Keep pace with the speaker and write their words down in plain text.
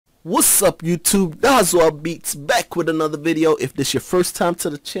What's up YouTube, Doswellbeats back with another video. If this your first time to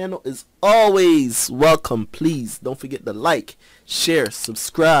the channel, as always, welcome. Please don't forget to like, share,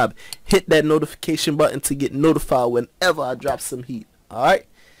 subscribe, hit that notification button to get notified whenever I drop some heat. Alright,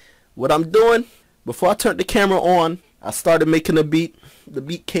 what I'm doing, before I turned the camera on, I started making a beat. The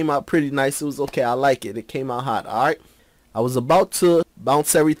beat came out pretty nice. It was okay. I like it. It came out hot. Alright, I was about to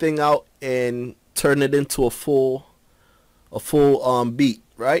bounce everything out and turn it into a full beat,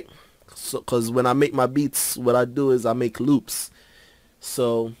 right? So because when I make my beats, what I do is I make loops.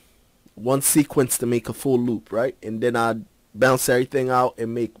 So one sequence to make a full loop, right? And then I bounce everything out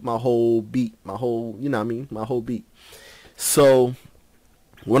and make my whole beat, my whole beat. So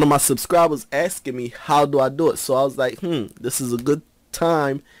one of my subscribers asking me how do I do it, so I was like, this is a good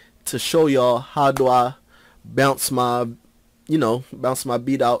time to show y'all how do I bounce my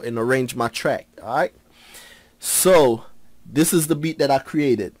beat out and arrange my track. All right, so this is the beat that I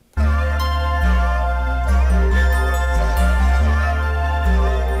created.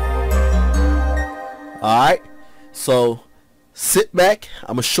 Alright, so sit back.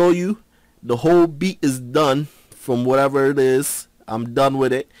 I'm gonna show you the whole beat is done from whatever it is. I'm done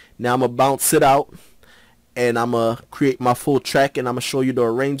with it. Now I'm gonna bounce it out and I'm gonna create my full track and I'm gonna show you the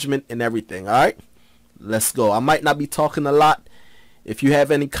arrangement and everything. Alright, let's go. I might not be talking a lot. If you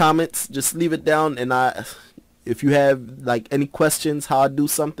have any comments, just leave it down, and if you have like any questions how I do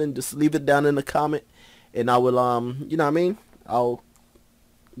something, just leave it down in the comment and I will I'll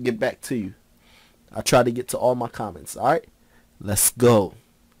get back to you. I try to get to all my comments. Alright, let's go.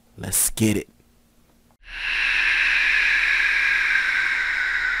 Let's get it.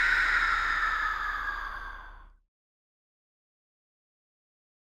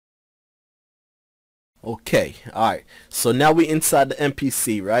 Okay, alright, so now we inside the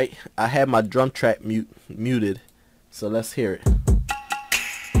MPC, right? I have my drum track muted, so let's hear it.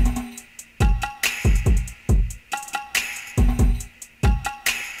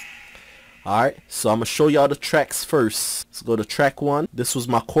 Alright, so I'm going to show y'all the tracks first. Let's go to track 1. This was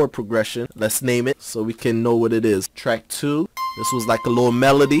my chord progression. Let's name it so we can know what it is. Track 2, this was like a little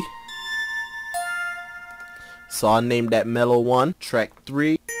melody, so I'll name that mellow 1. Track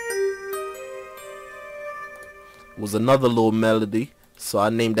 3 was another little melody, so I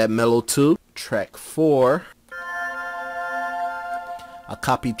named that mellow 2. Track 4, I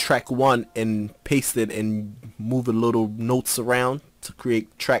copied track 1 and pasted and moved a little notes around to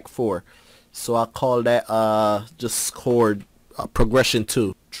create track 4. So I call that just chord progression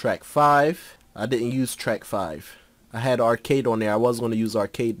 2. Track 5, I didn't use track 5. I had arcade on there. I was going to use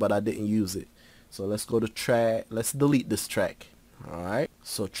arcade, but I didn't use it. So let's go to track, let's delete this track. Alright,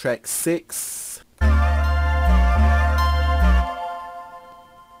 so track 6,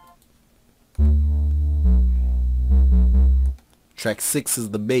 track 6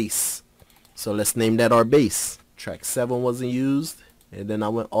 is the bass, so let's name that our bass. Track 7 wasn't used, and then I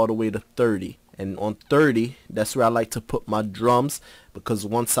went all the way to 30, and on 30 that's where I like to put my drums, because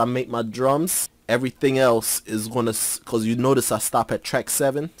once I make my drums, everything else is gonna, because you notice I stop at track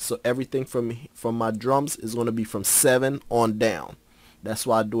 7, so everything from my drums is gonna be from 7 on down. That's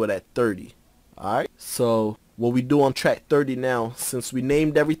why I do it at 30. Alright, so what we do on track 30 now, since we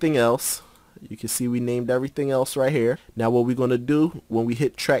named everything else, you can see we named everything else right here. Now what we're gonna do when we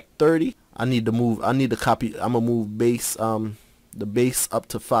hit track 30, I'm gonna move bass, the bass up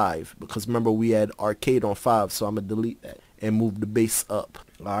to 5, because remember we had arcade on 5, so I'm gonna delete that and move the bass up.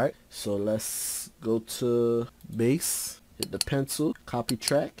 Alright, so let's go to bass, hit the pencil, copy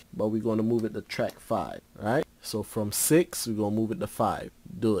track, but we're gonna move it to track 5. Alright, so from 6 we're gonna move it to 5.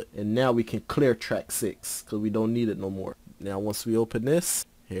 Do it, and now we can clear track 6 because we don't need it no more. Now once we open this,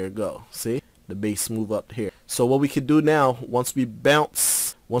 here it go. See, the bass move up here. So what we can do now, once we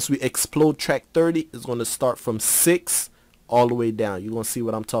explode track 30, is going to start from 6 all the way down. You're going to see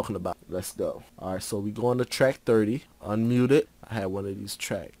what I'm talking about. Let's go. Alright, so we go on to track 30, unmute it. I had one of these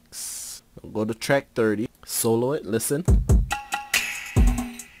tracks. I'll go to track 30, solo it, listen.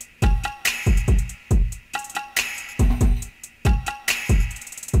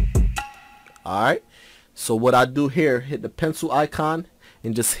 Alright, so what I do here, hit the pencil icon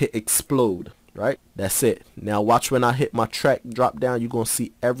and just hit explode. Right, that's it. Now watch when I hit my track drop down, you're gonna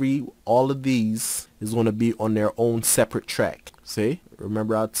see all of these is gonna be on their own separate track. See,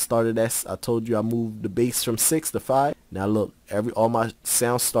 remember I told you I moved the bass from 6 to 5. Now look, all my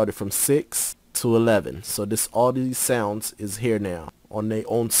sounds started from 6 to 11, so all these sounds is here now on their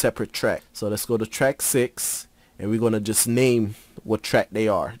own separate track. So let's go to track 6 and we're gonna just name what track they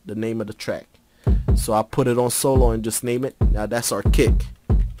are, the name of the track. So I put it on solo and just name it. Now that's our kick.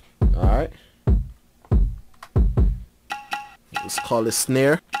 Alright, let's call it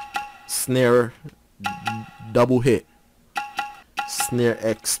snare. snare double hit, snare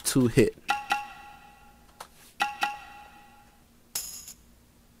X2 hit.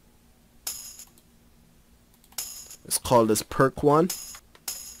 Let's call this perk 1.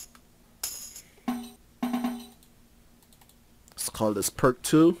 Let's call this perk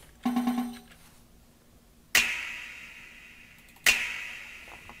 2.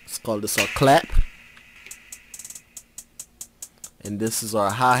 Let's call this our clap. And this is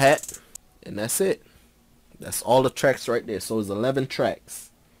our hi-hat. And that's it. That's all the tracks right there. So it's 11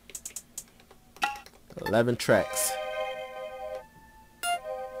 tracks. 11 tracks.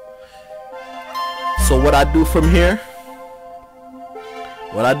 So what I do from here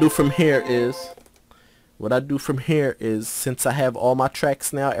is since I have all my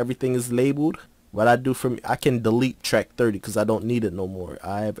tracks now, everything is labeled. I can delete track 30 because I don't need it no more.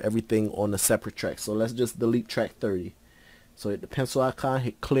 I have everything on a separate track. So let's just delete track 30. So hit the pencil icon,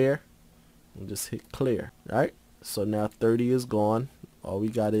 hit clear, and just hit clear. Alright, so now 30 is gone. All we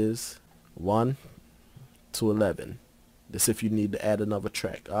got is 1 to 11. This if you need to add another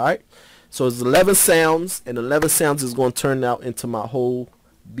track. Alright, so it's 11 sounds, and 11 sounds is going to turn out into my whole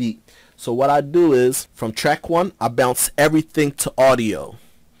beat. So what I do is from track 1 I bounce everything to audio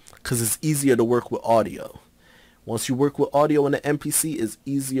because it's easier to work with audio. Once you work with audio in the MPC, it's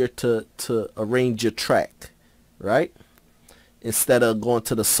easier to arrange your track, right? Instead of going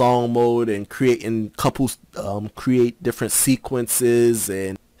to the song mode and creating couples, create different sequences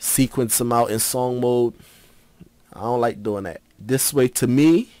and sequence them out in song mode. I don't like doing that. This way to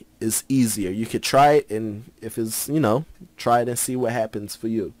me is easier. You could try it, and if it's, you know, try it and see what happens for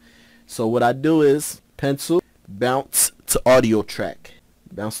you. So what I do is pencil, bounce to audio track,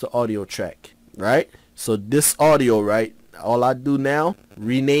 bounce to audio track, right? So this audio, right, all I do now,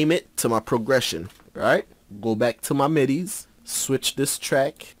 rename it to my progression, right? Go back to my midis, switch this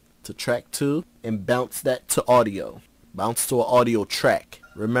track to track 2 and bounce that to audio. Bounce to an audio track.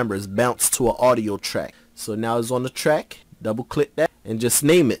 Remember, it's bounce to an audio track. So now it's on the track, double click that and just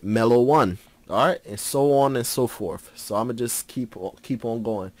name it Mellow 1. Alright, and so on and so forth. So I'm gonna just keep on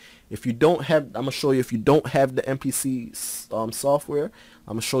going. If you don't have, I'm gonna show you, if you don't have the MPC software,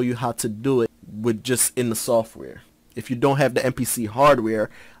 I'm gonna show you how to do it with just in the software. If you don't have the MPC hardware,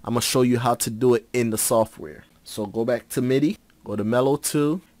 I'm gonna show you how to do it in the software. So go back to MIDI, go to Mellow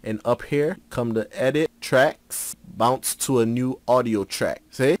 2, and up here come to edit tracks, bounce to a new audio track.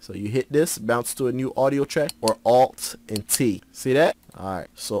 See? So you hit this, bounce to a new audio track, or Alt and T. See that? Alright,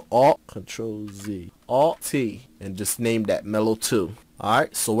 so Alt, Control Z, Alt T, and just name that Mellow 2.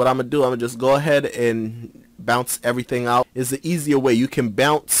 Alright, so what I'm going to do, I'm going to just go ahead and bounce everything out. It's the easier way. You can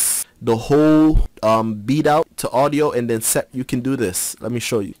bounce the whole beat out to audio, and then you can do this. Let me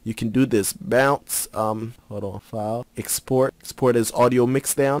show you. You can do this. Bounce, hold on, file, export as audio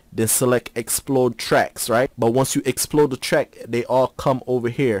mix down, then select explode tracks, right? But once you explode the track, they all come over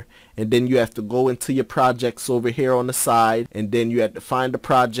here, and then you have to go into your projects over here on the side, and then you have to find the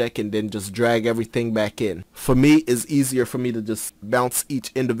project and then just drag everything back in. For me, it's easier for me to just bounce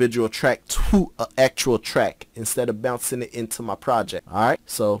each individual track to an actual track instead of bouncing it into my project. Alright,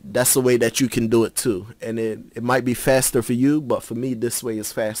 so that's the way that you can do it too, and it might be faster for you, but for me this way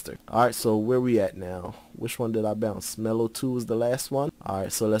is faster. Alright, so where we at now? Which one did I bounce? Mellow 2 was the last one.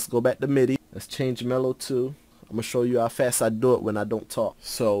 Alright, so let's go back to MIDI. Let's change Mellow 2. I'm gonna show you how fast I do it when I don't talk.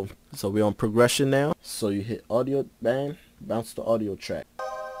 So we're on progression now. So you hit audio, bang, bounce to audio track.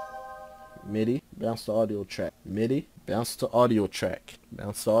 MIDI, bounce to audio track. MIDI, bounce to audio track.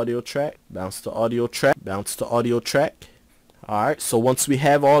 Bounce to audio track. Bounce to audio track. Bounce to audio track. Alright, so once we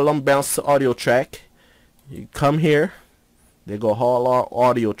have all of them bounced to audio track, you come here. There go all our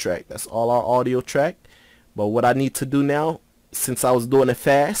audio track. That's all our audio track. But what I need to do now, since I was doing it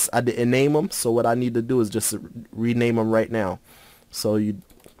fast, I didn't name them. So what I need to do is just rename them right now. So you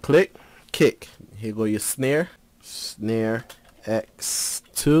click, kick. Here go your snare. Snare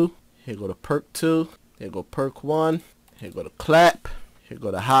X2. Here go the perk 2. Here go perk 1. Here go the clap. Here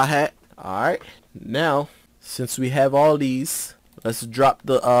go the hi-hat. Alright. Now, since we have all these, let's drop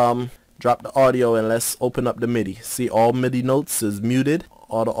the audio and let's open up the MIDI. See, all MIDI notes is muted.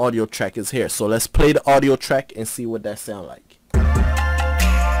 All the audio track is here. So let's play the audio track and see what that sound like.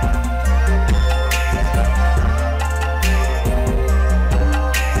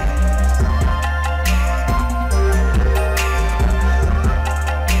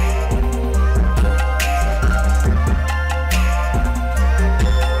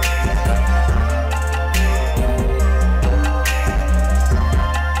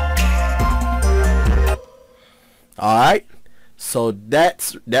 Alright, so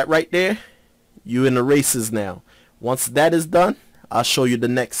that's that right there. You in the races now. Once that is done, I'll show you the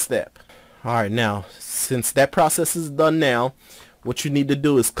next step. Alright, now since that process is done now, what you need to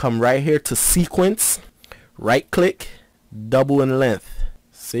do is come right here to sequence, right click, double in length.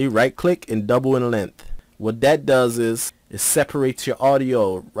 See, right click and double in length. What that does is it separates your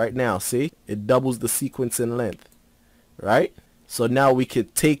audio right now. See, it doubles the sequence in length, right? So now we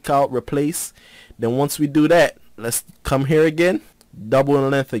could take out, replace. Then once we do that, let's come here again, double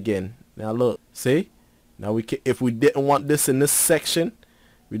in length again. Now look, see, now we can, if we didn't want this in this section,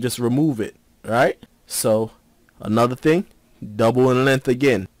 we just remove it, right? So another thing, double in length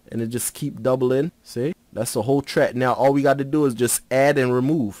again, and it just keep doubling. See, that's the whole track. Now all we got to do is just add and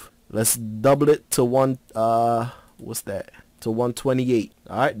remove. Let's double it to what's that, to 128.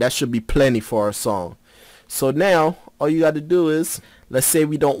 Alright, that should be plenty for our song. So now all you got to do is, let's say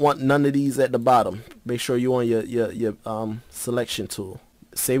we don't want none of these at the bottom. Make sure you on your selection tool.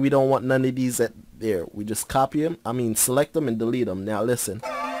 Say we don't want none of these at there. We just copy them, select them and delete them. Now listen.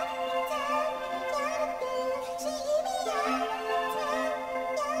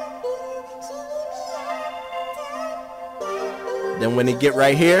 Then when it get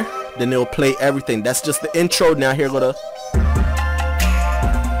right here, then it'll play everything. That's just the intro. Now here go to.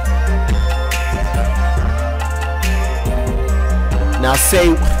 Now say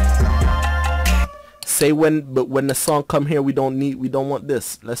when the song come here, we don't want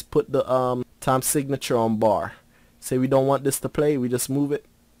this. Let's put the time signature on bar. Say we don't want this to play, we just move it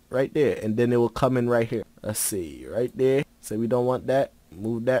right there, and then it will come in right here. Let's see, right there. Say we don't want that,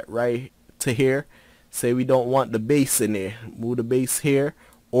 move that right to here. Say we don't want the bass in there, move the bass here,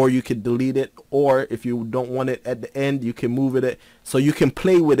 or you could delete it, or if you don't want it at the end, you can move it, so you can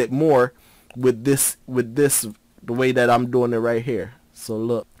play with it more with this the way that I'm doing it right here. So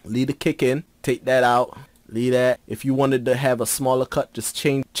look, leave the kick in, take that out, leave that. If you wanted to have a smaller cut, just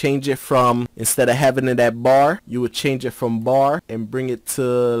change it from, instead of having it at bar, you would change it from bar and bring it to,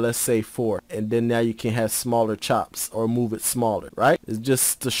 let's say 4, and then now you can have smaller chops or move it smaller, right? It's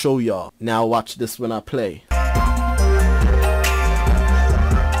just to show y'all. Now watch this when I play.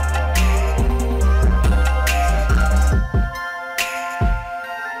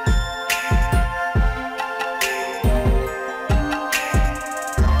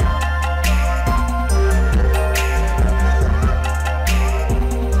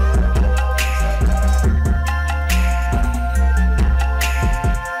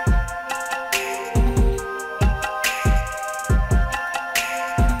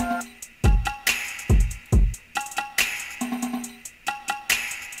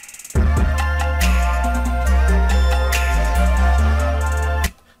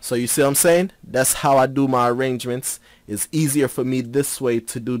 So you see what I'm saying? That's how I do my arrangements. It's easier for me this way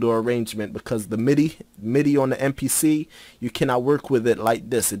to do the arrangement, because the MIDI on the MPC, you cannot work with it like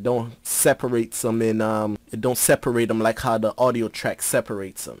this. It don't separate them in it don't separate them like how the audio track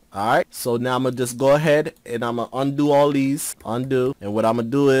separates them. Alright, so now I'm gonna just go ahead and I'm gonna undo all these, undo, and what I'm gonna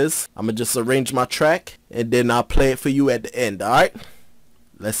do is I'm gonna just arrange my track and then I'll play it for you at the end. Alright,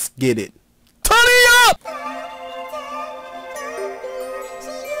 let's get it. Turn it up!